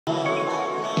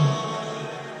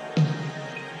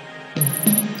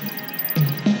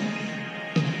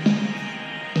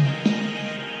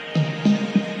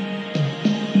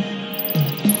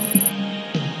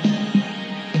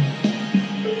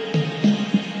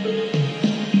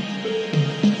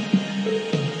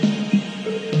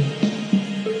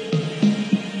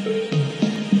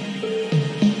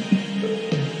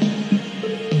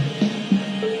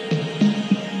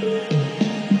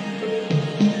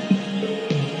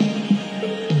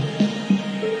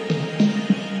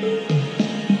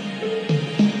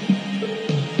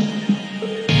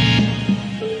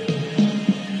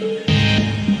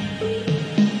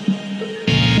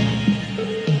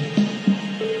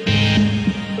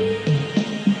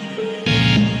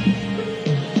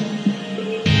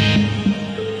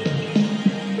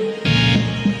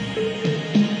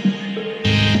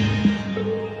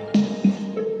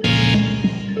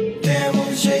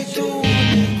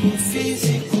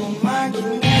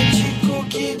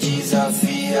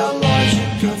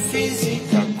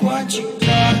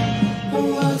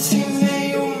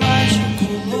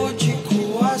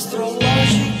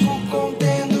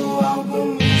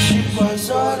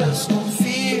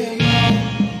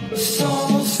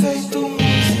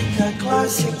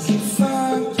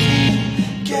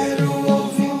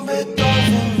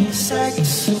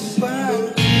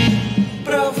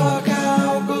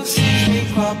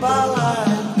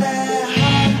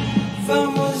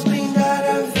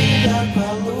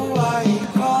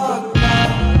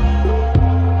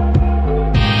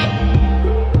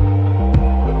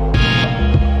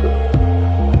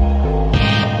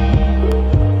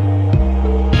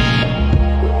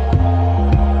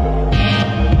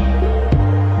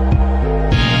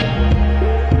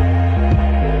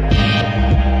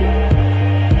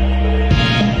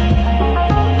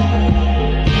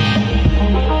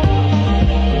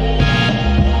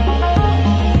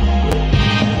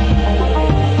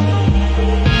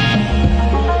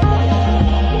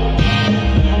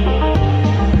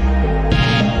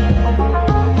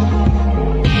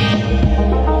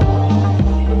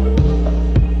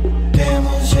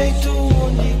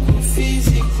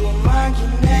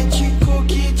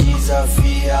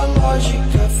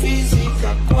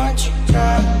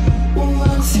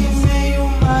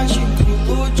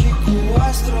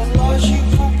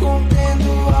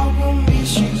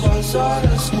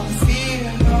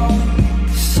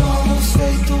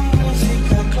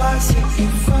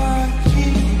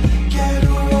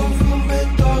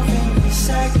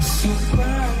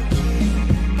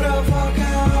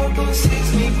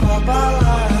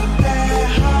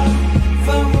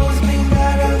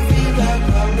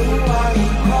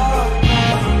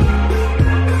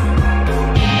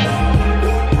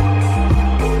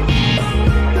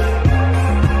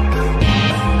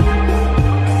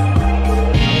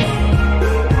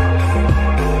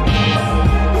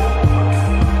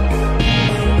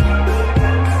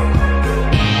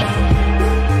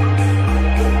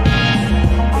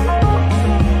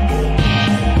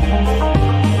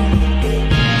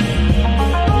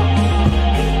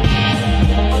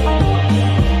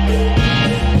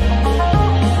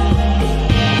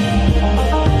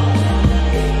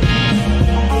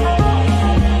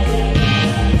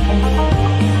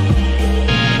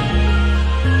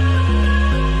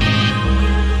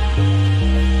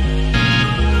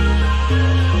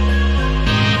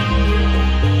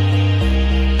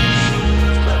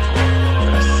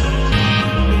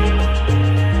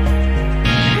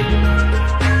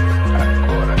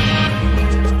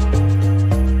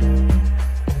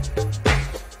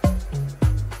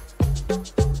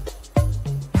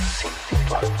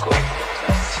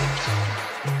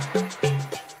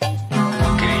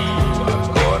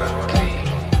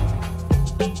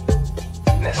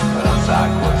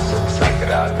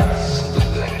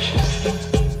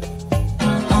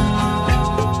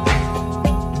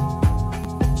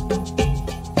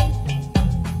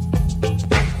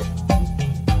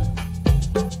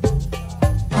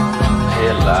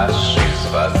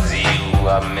esvazio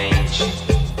a mente,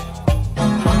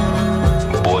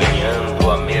 boiando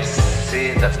à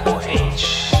mercê da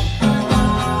corrente,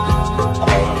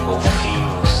 com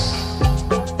golfinhos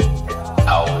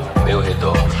ao meu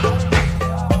redor.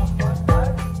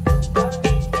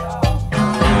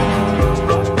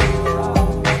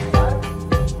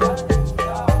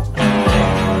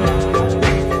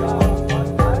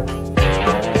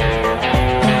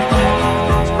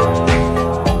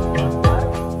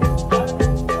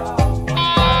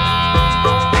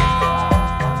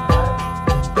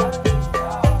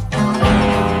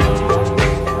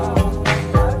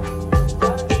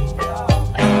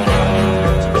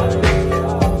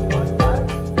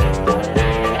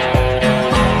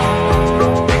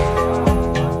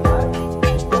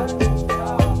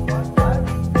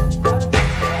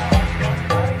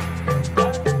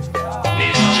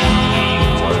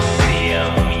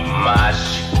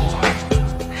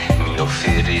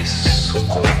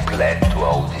 Completo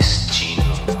ao destino,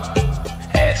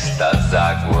 estas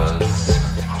águas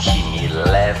que me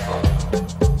levam,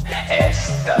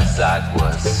 estas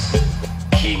águas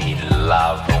que me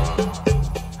lavam,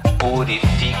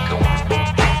 purificam.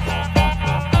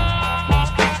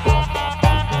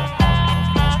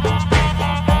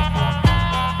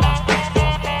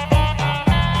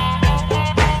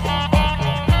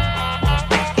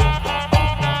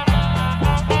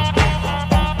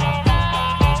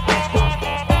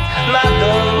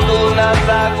 Nas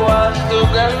águas do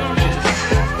Ganges,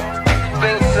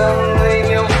 pensando em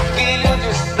meu filho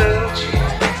distante,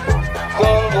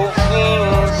 com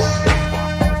golfinhos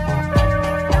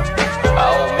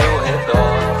ao meu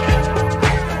redor.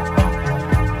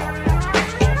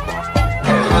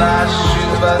 Relaxo,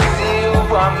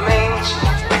 esvazio a mente,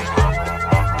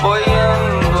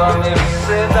 boiando à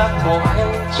mercê da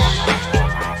corrente,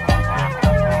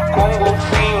 com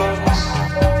golfinhos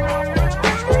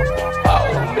ao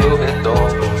meu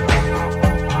redor.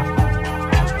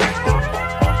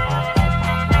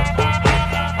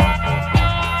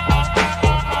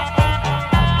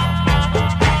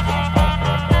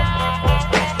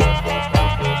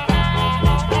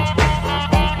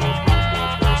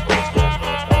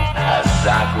 As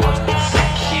águas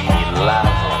que me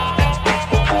lavam,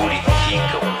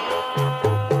 purificam.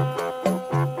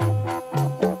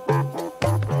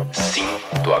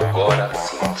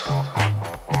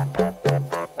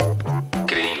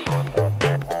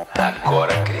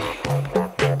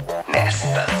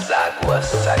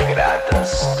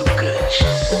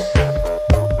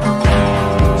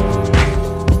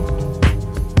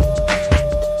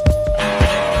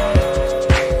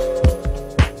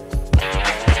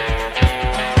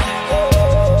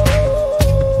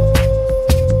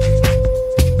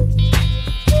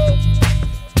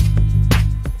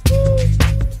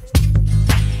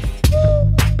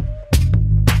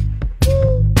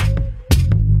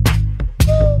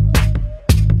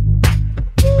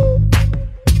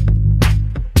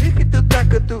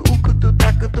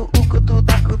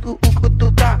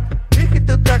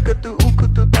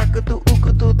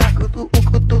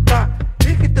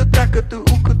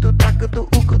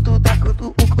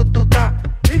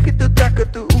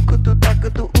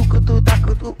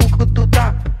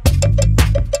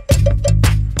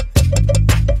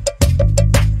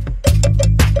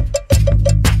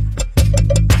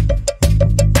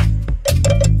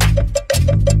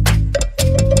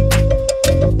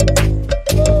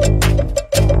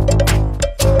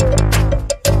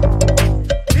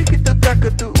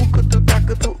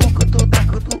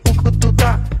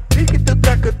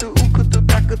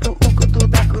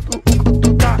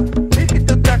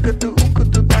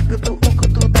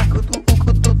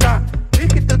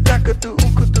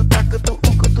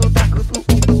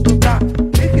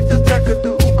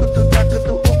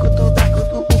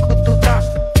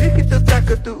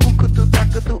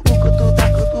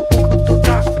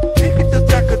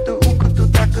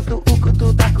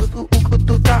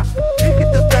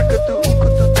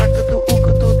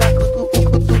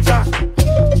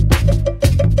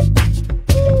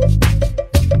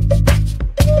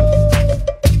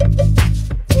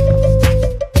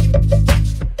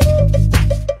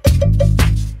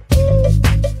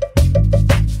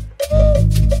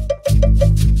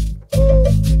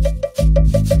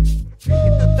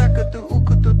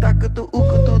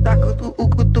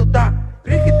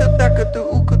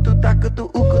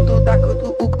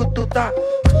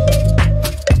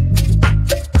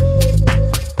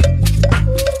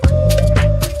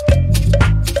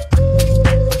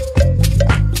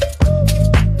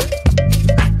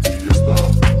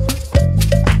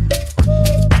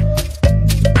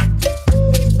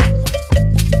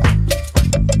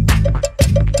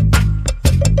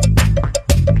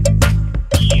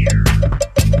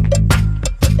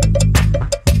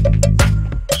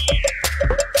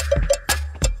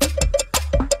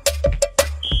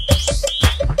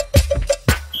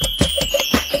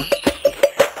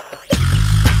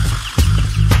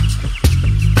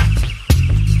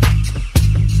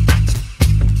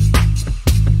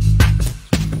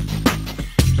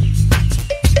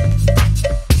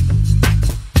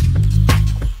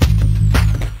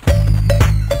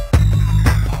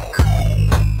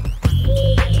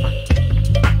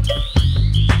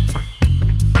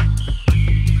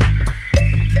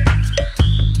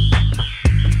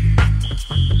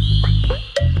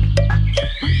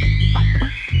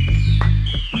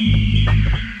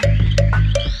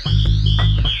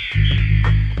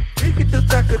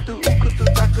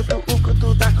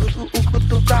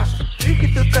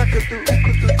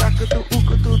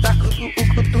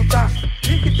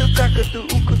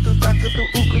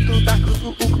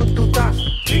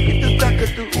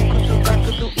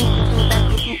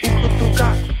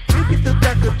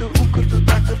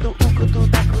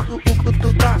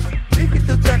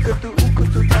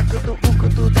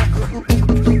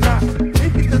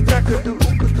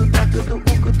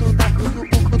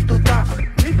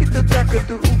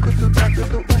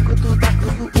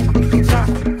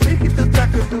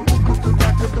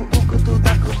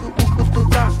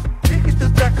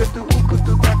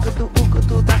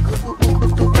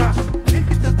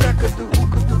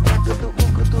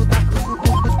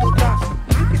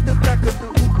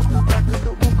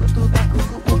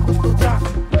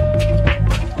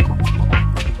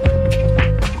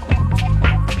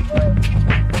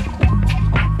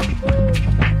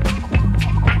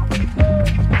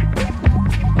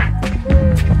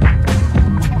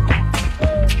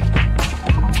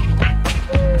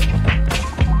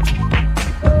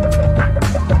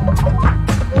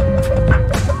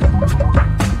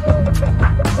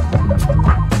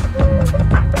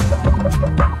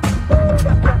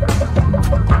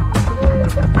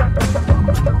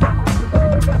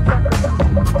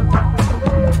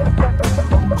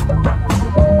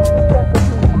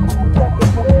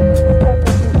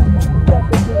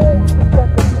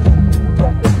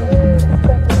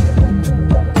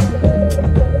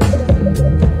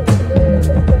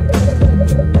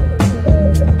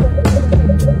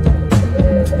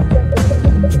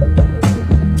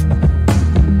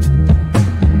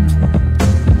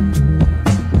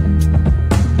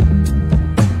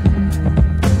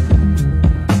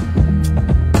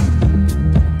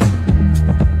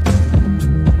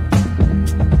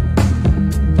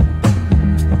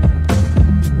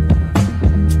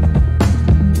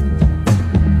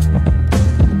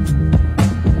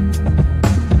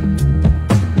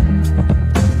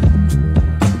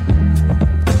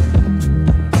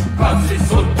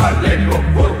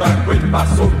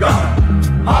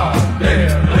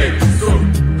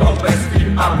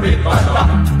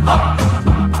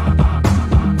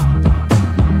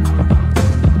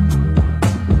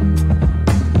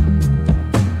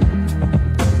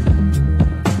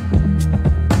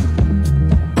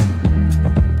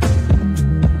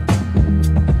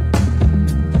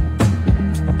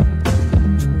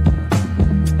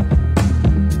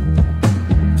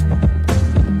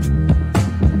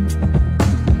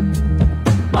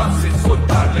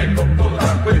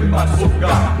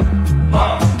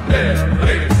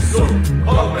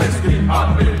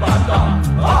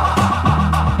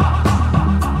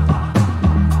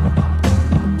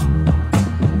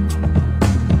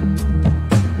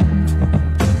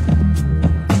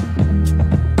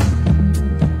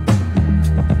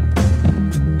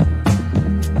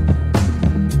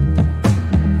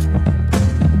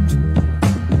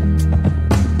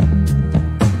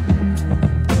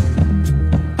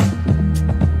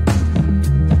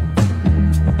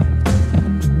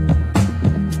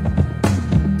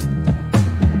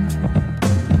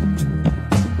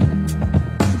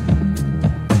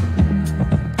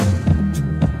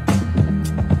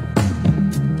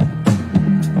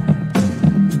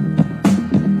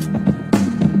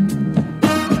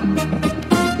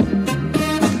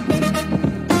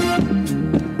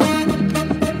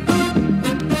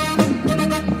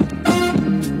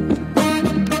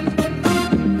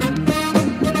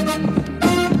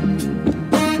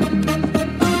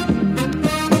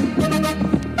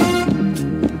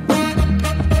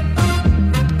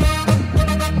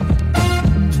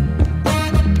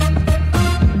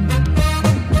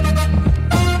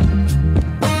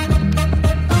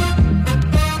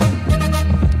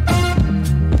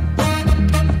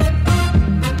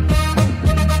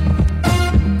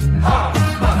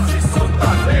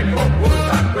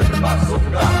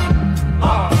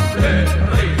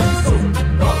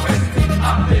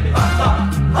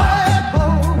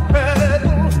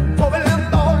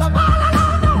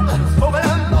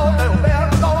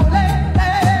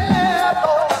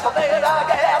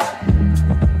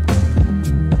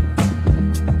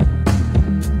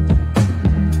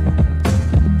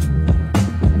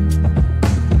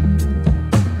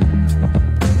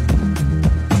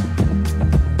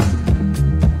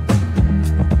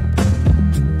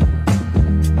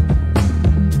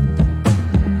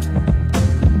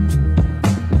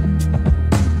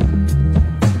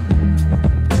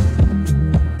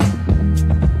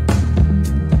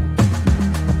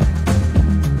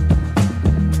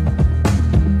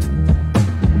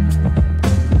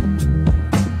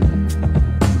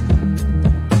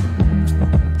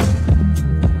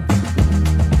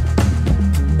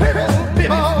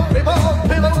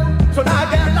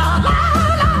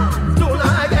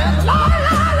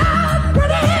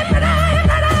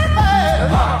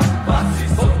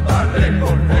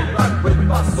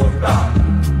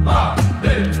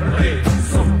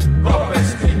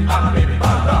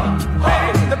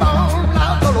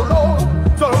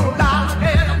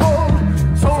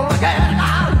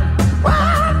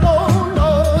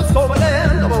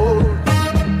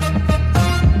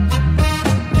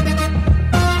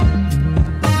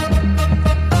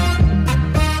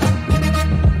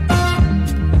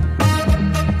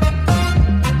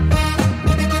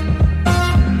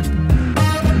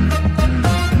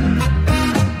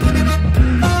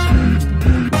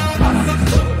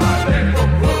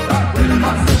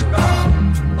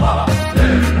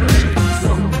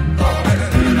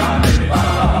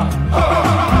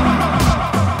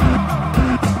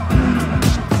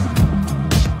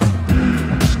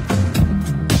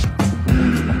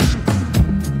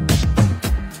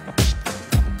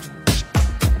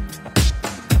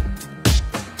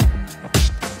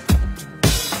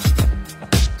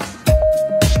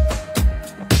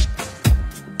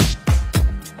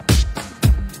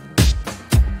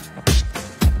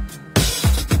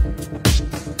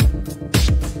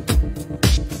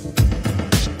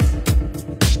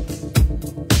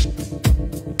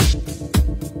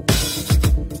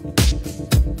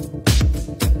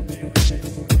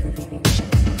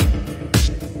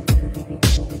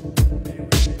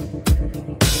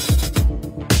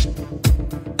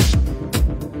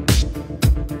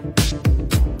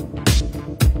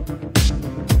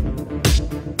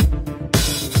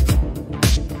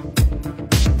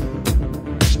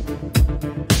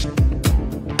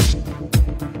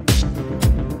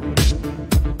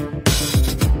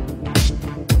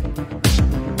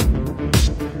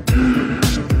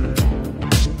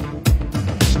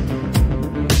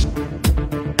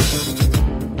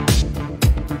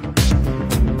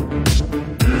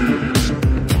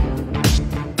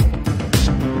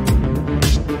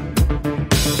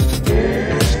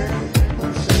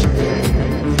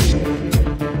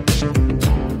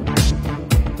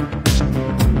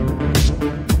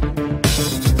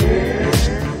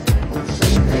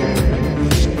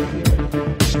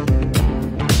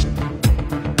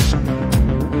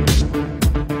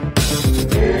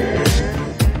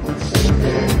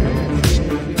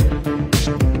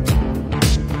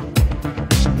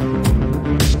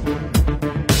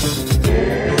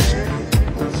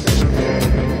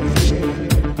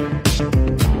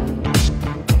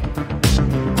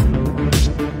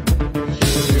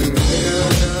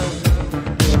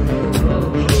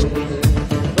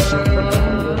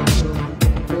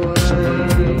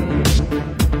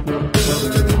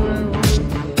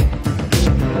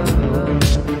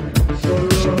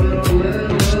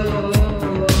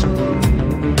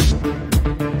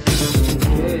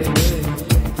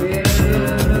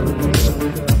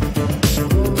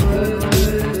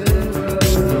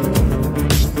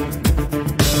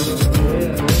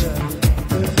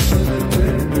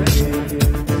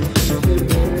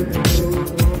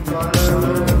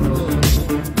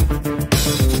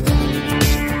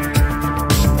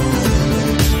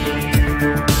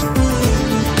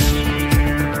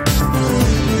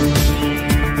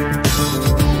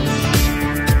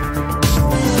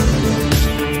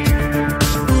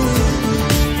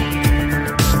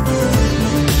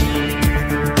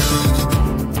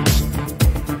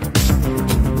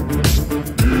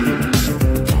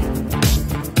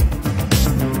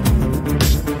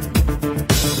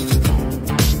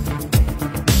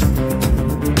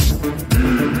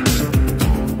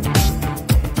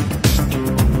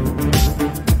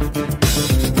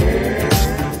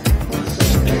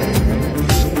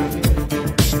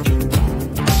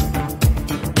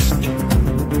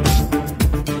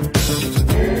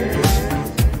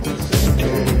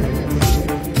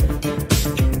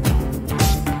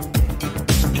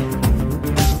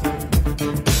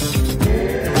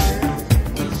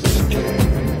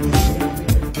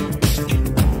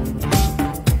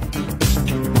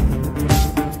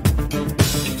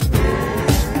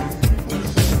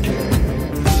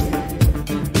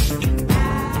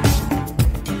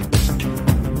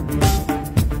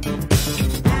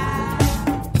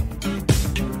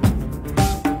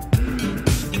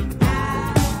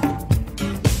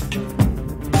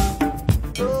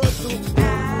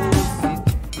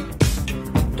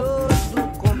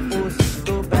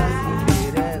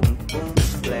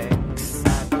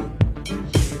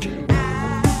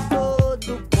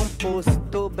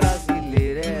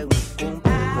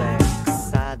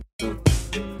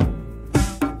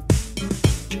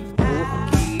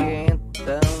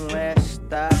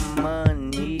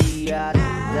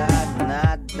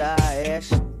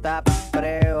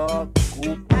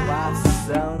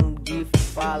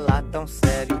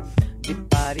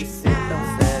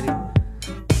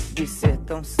 de ser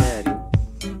tão sério,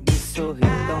 de sorrir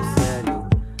tão sério,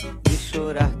 de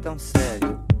chorar tão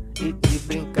sério e de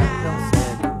brincar tão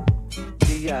sério,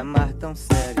 de amar tão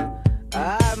sério.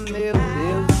 Ah, meu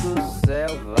Deus do céu,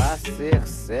 vá ser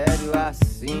sério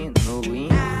assim no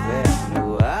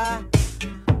inferno.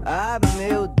 Ah,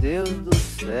 meu Deus do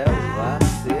céu, vá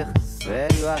ser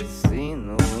sério assim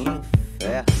no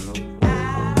inferno.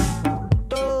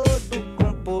 Todo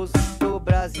compositor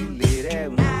brasileiro é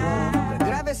um contra.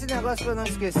 Grava esse negócio pra eu não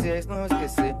esquecer, senão eu vou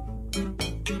esquecer.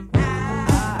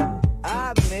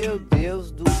 Ah, meu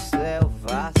Deus do céu,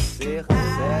 vá ser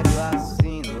sério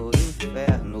assim no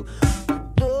inferno.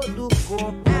 Todo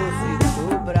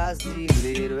compositor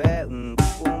brasileiro é um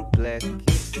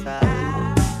complexado.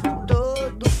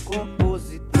 Todo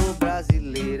compositor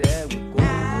brasileiro é um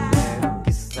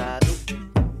complexado.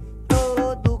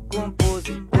 Todo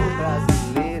compositor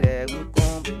brasileiro é um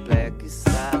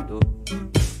complexado.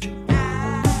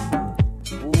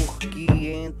 Porque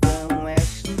então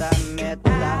esta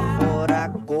metáfora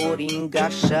coringa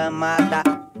chamada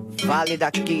válida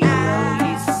que não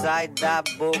lhe sai da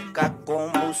boca,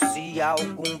 como se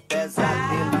algum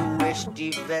pesadelo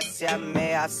estivesse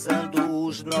ameaçando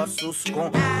os nossos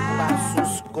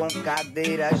compassos com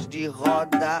cadeiras de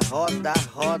roda, roda,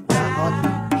 roda,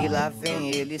 roda. E lá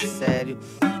vem ele sério,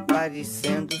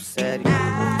 parecendo sério,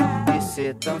 de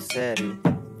ser tão sério,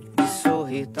 de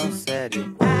sorrir tão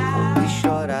sério, de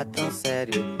chorar tão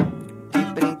sério, de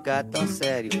brincar tão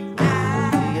sério,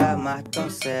 de amar tão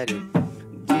sério,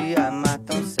 de amar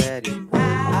tão sério.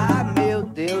 Ah, meu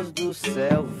Deus do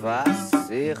céu, vá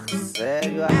ser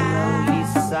sério. Ah, não lhe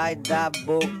sai da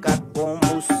boca,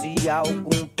 como se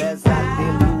algum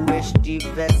pesadelo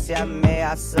estivesse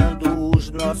ameaçando os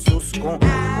nossos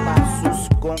compassos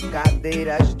com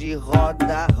cadeiras de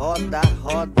roda, roda,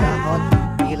 roda,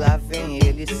 roda. E lá vem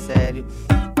ele sério,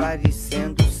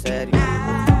 parecendo sério,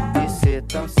 de ser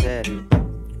tão sério,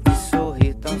 de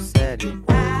sorrir tão sério,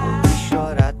 de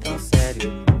chorar tão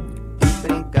sério, de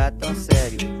brincar tão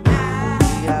sério,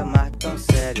 de amar tão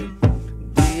sério,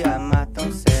 de amar tão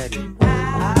sério.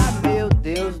 Ah, meu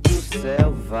Deus do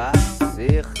céu, vá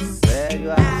ser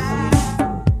sério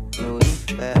assim no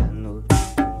inferno.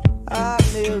 Ah,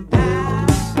 meu Deus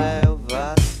do céu,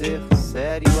 vá ser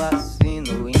sério assim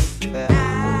no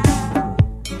inferno.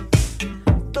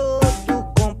 Todo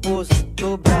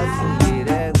compositor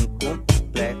brasileiro é um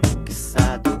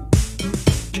complexado.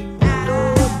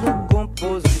 Todo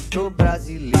compositor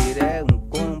brasileiro é um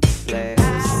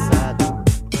complexado.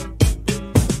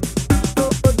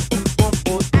 Todo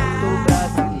compositor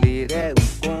brasileiro é um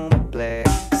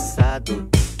complexado.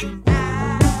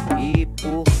 E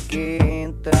por que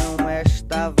então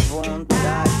esta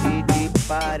vontade de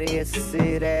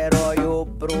parecer herói ou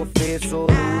professor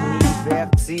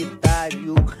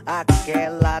universitário?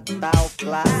 Aquela tal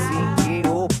classe que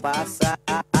ou passa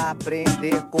a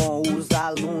aprender com os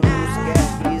alunos,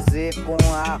 quer dizer com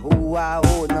a rua,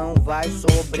 ou não vai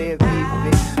sobreviver,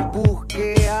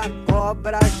 porque a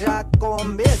cobra já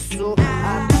começou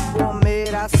a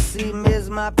comer a si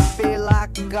mesma pela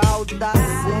cauda,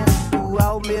 sendo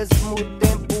ao mesmo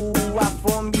tempo a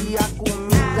fome e a comida.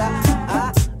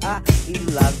 E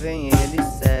lá vem ele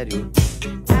sério,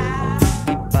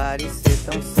 de parecer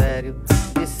tão sério,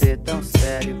 de ser tão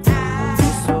sério,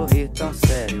 de sorrir tão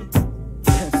sério,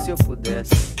 se eu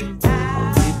pudesse, de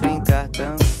brincar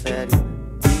tão sério,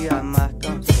 de amar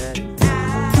tão sério.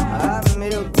 Ah,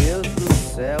 meu Deus do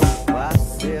céu, vá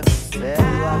ser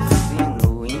sério assim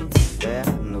no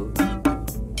inferno.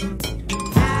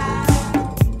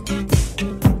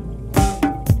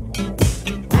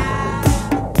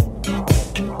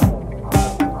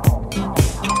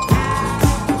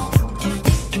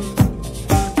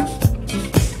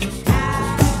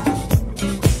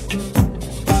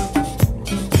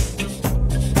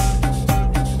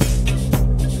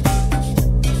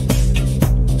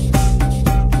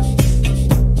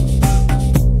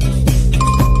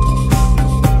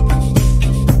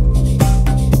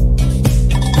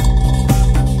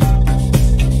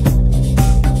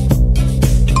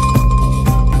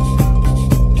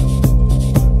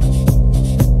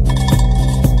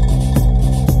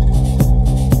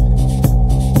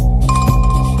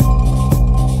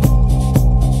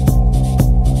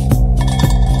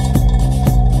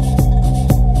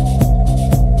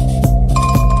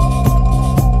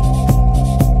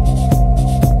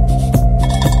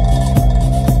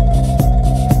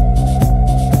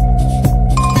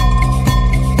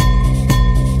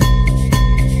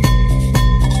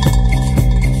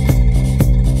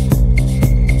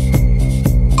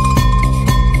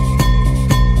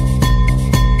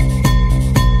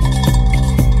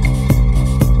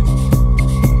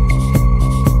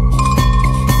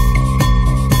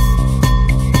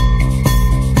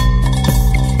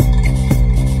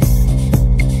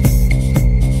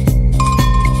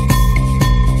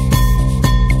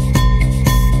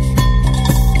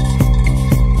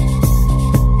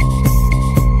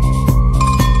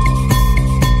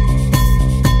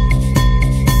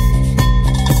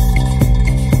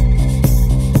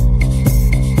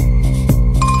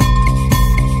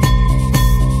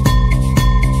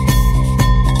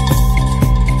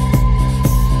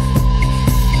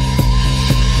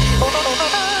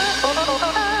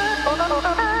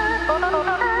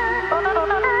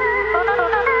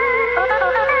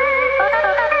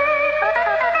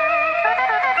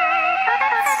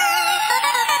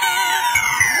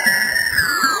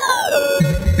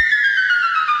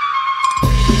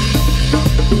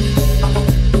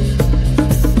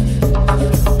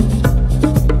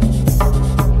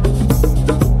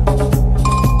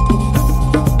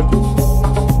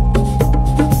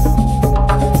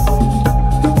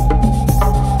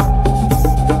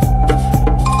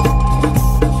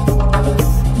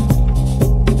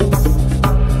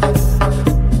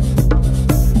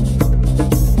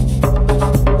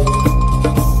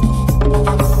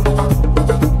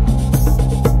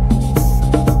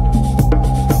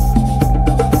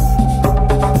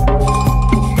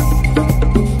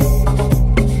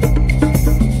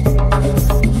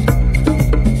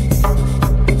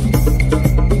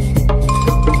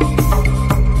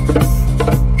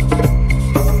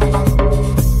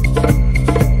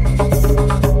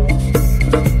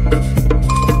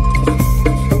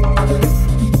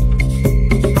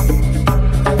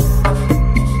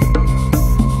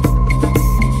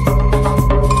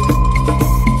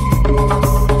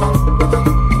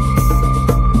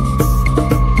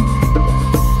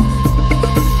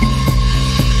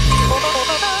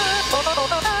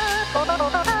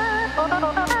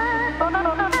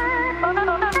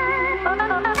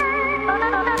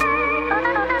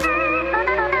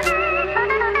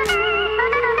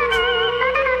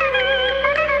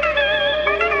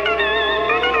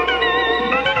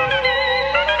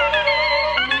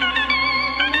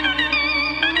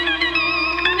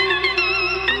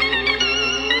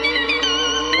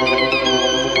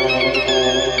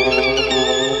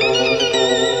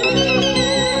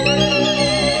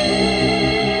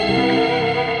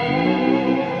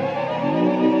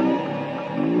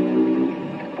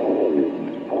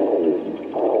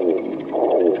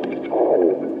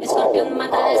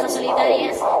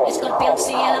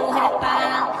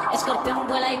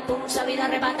 vuela y pum, su vida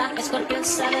arrebata. Escorpión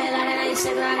sale de la arena y se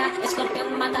traga.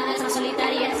 Escorpión mata a esas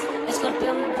solitarias.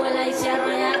 Escorpión vuela y se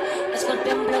arrolla.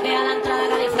 Escorpión bloquea la entrada a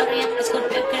California.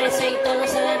 Escorpión crece y todo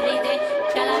se derrite.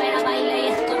 Calavera baila y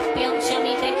escorpión se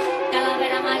omite.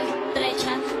 Calavera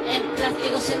maltrecha, en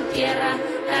plástico se entierra.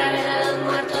 Calavera de los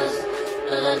muertos,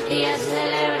 todos los días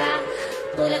celebra.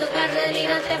 Pude tocar del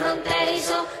migrante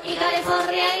fronterizo y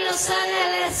California y Los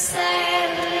Ángeles se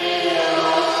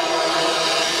rió.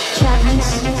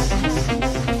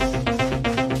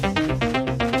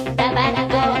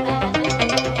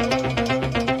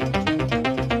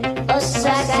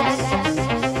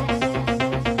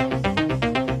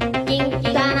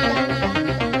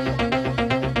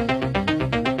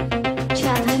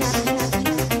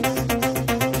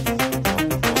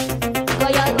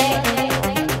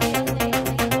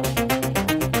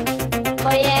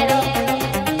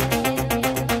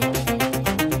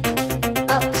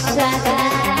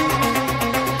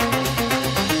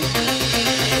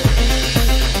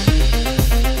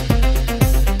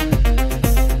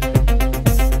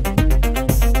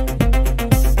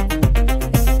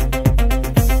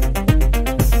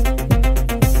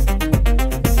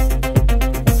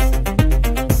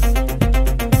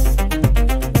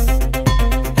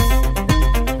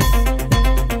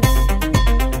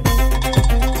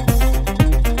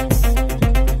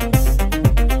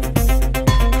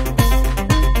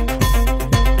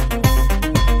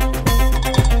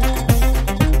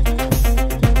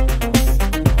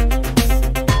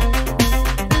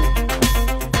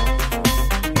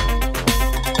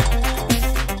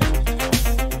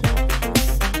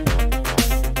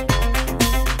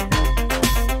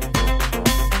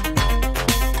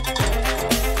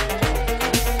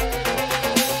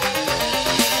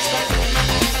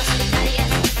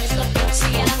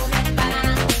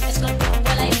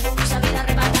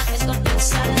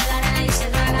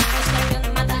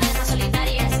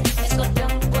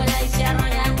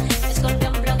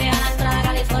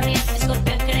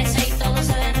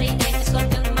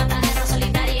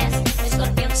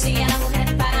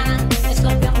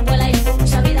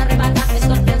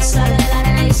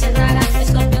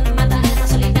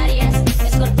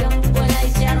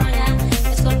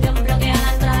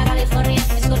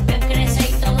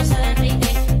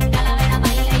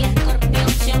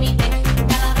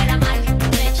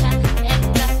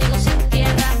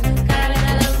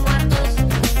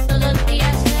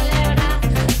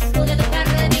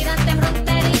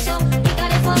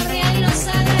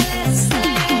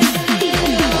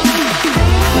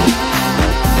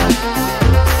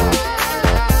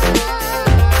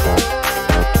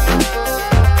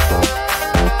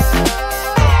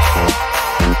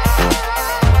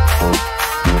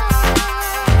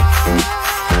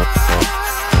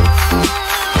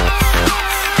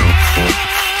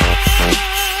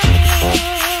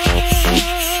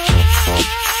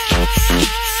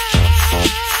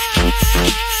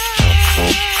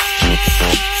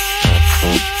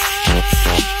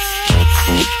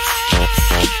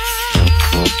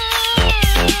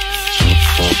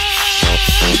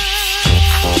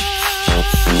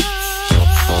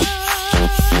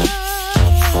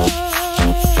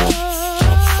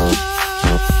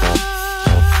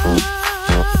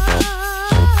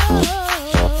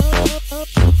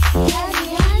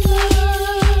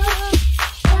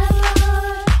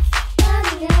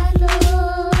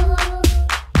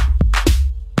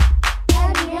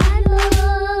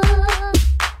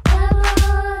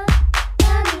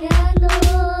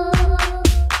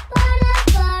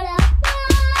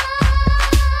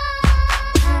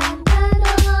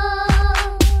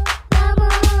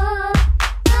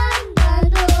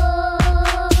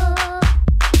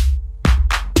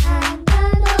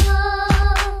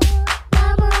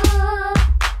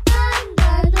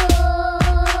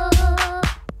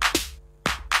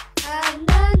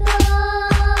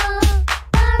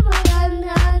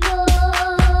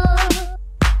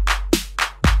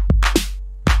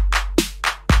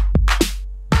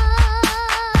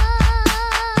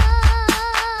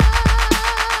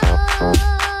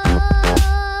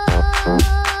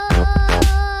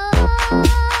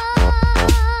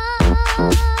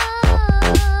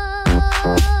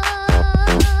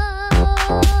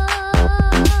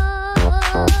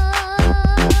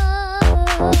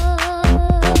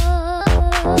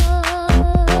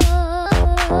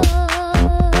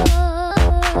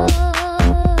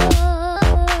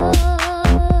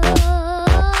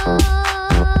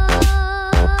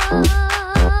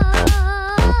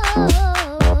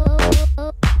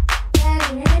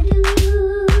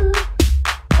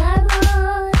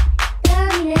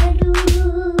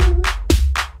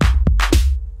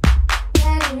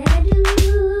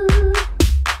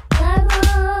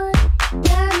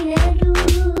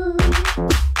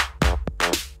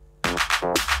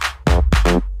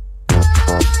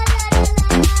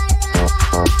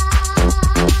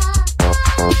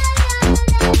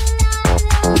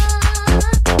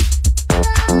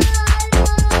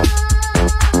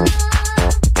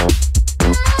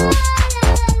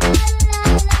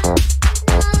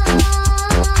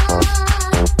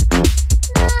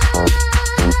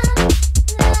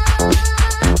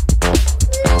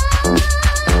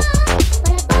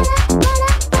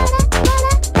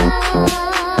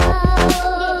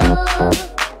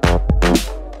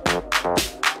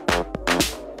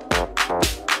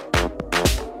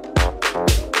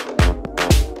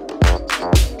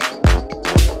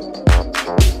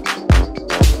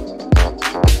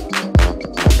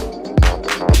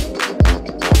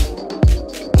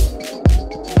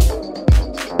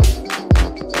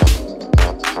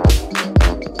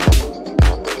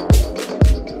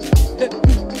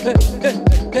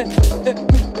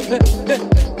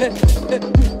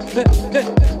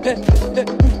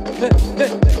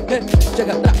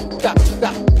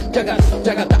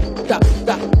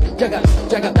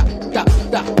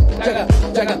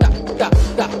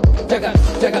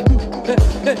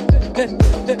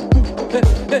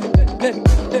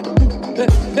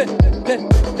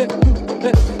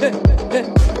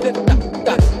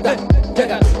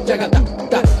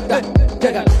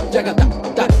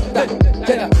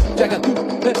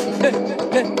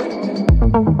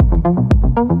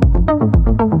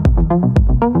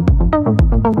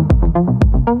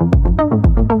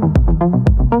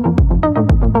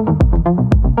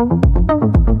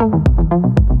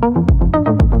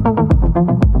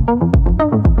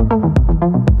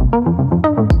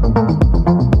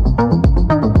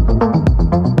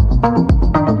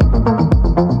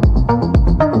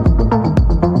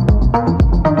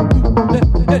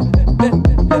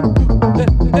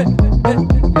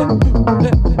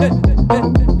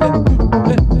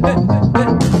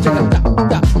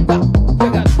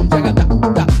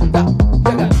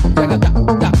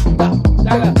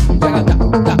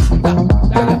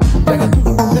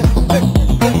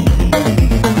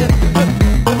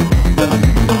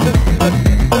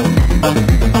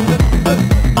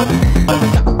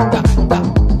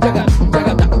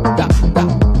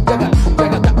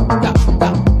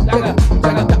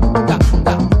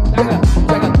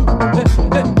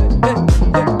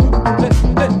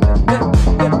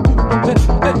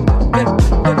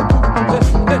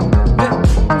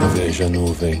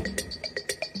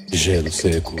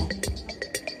 seco,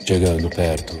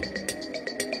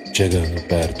 chegando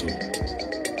perto,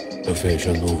 eu vejo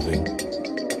a nuvem,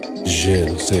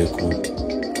 gelo seco,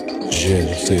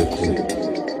 gelo seco,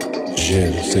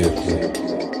 gelo seco,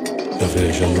 eu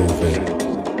vejo a nuvem,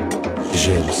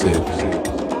 gelo seco,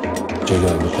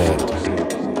 chegando perto,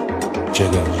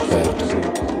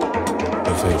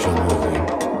 eu vejo a nuvem,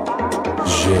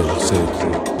 gelo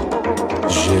seco,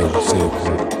 gelo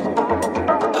seco.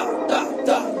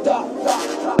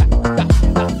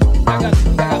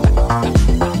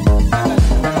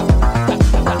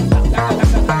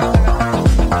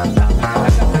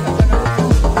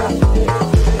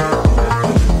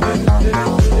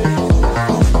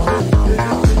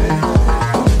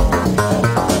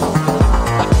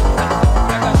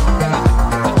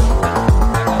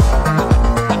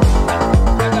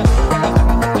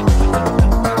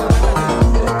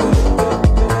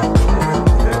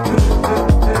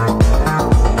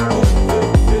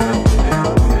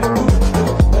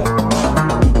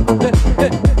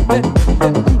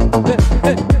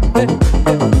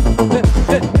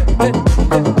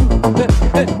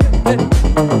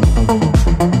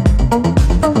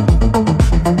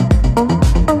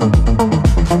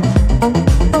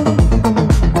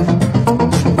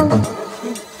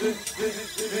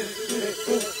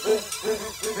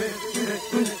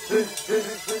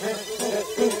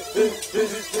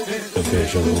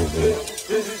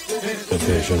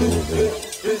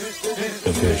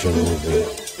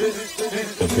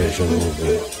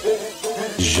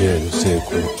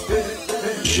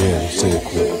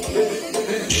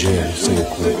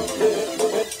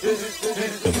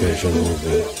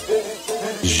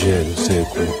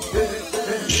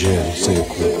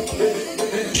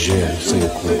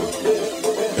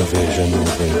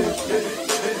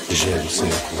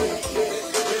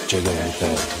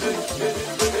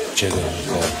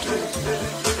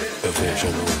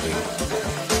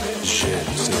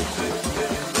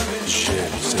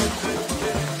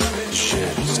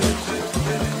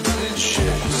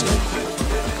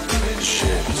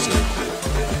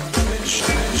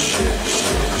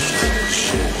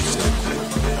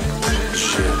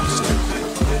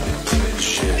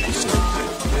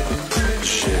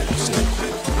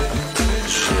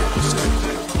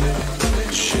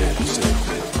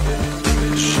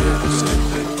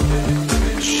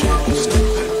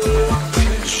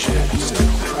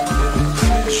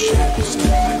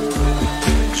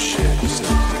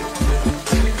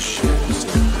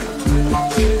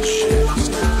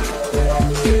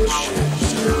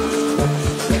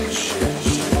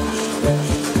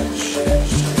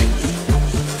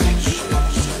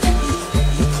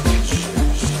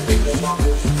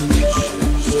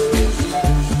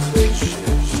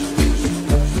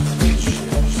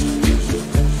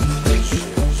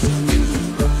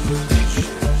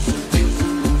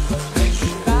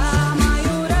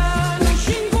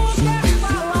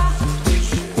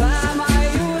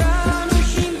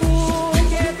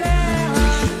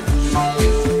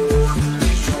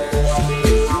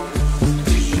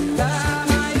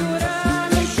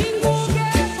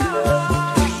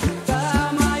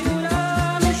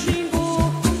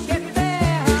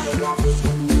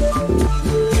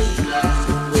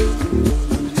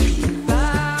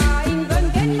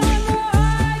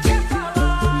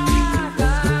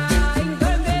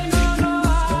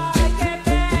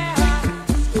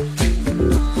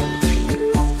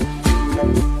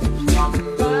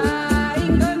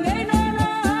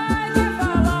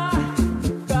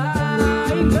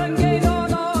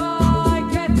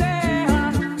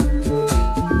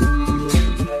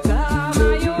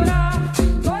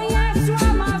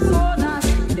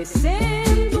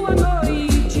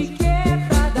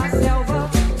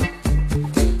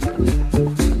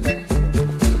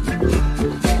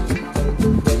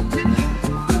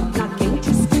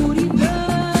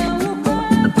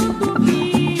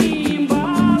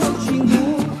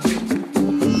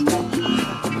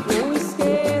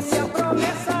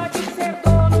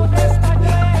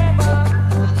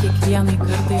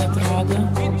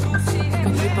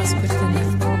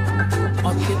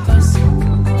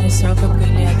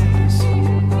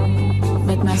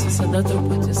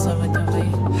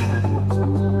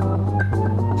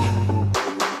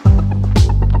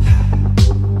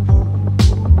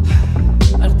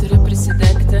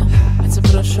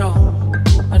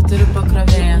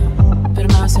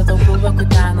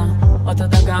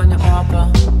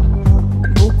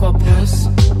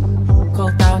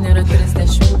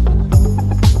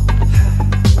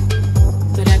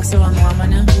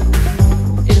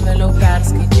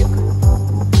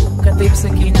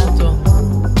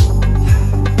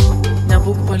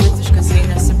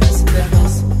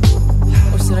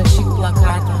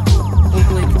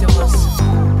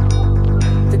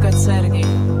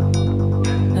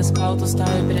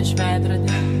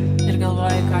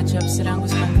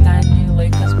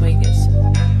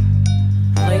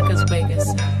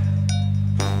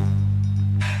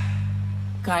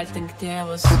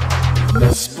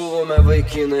 Mes buvome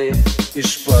vaikinai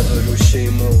iš padorių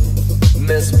šeimų.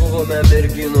 Mes buvome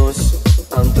merginos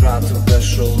ant ratų be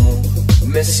šalmų.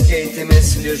 Mes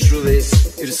keitėmės liežuviais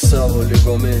ir savo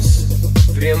lygomis.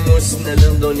 Prie mus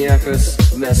nelindo niekas,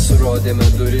 mes rodėme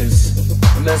duris.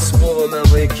 Mes buvome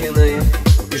vaikinai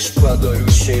iš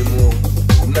padorių šeimų.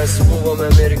 Mes buvome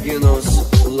merginos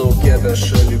lauke be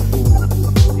šalipų.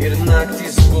 Ir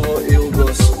naktys buvo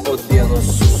ilgos, o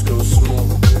dienos su skausmu.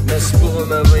 Mes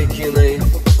buvome vaikinai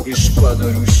iš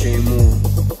padorių šeimų.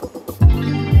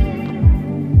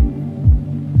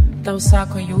 Tau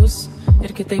sako jūs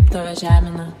ir kitaip tave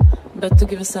žemina, bet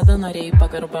tugi visada norėjai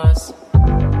pagarbos.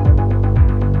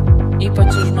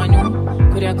 Ypač iš žmonių,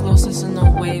 kurie klausosi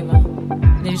No Wave.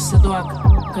 Neišsiduok,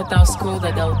 kad tau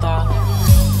skauda dėl to.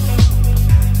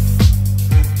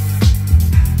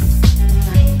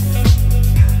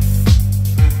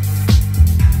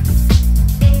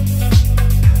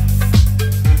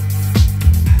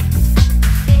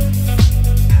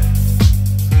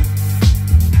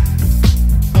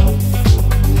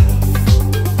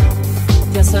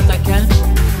 Tiesa tokia,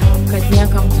 kad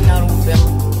niekam tu nerūpi.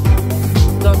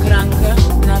 Duok ranką,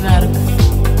 neverk.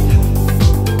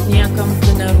 Niekam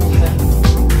tu nerūpi.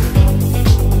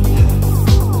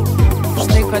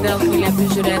 Štai kodėl, kai liepi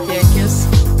žiūrėti akis,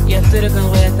 jie turi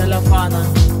galvoje telefoną.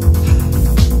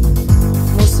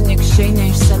 Mūsų nykščiai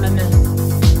neišsemiami.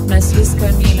 Mes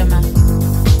viską mylime.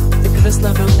 Tik vis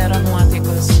labiau nėra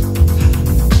nuotaikos.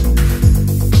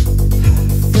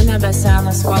 Tu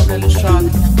nebesenas, kol gali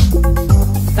šokti.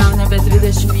 Tau nebe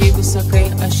 20, jeigu sakai,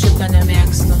 aš šitą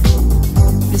nemėgstu.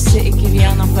 Visi iki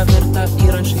vieno pavirto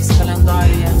įrašais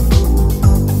kalendoriuje.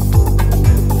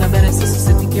 Dabar esi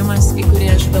susitikimas, į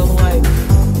kurį aš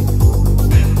vėluoju.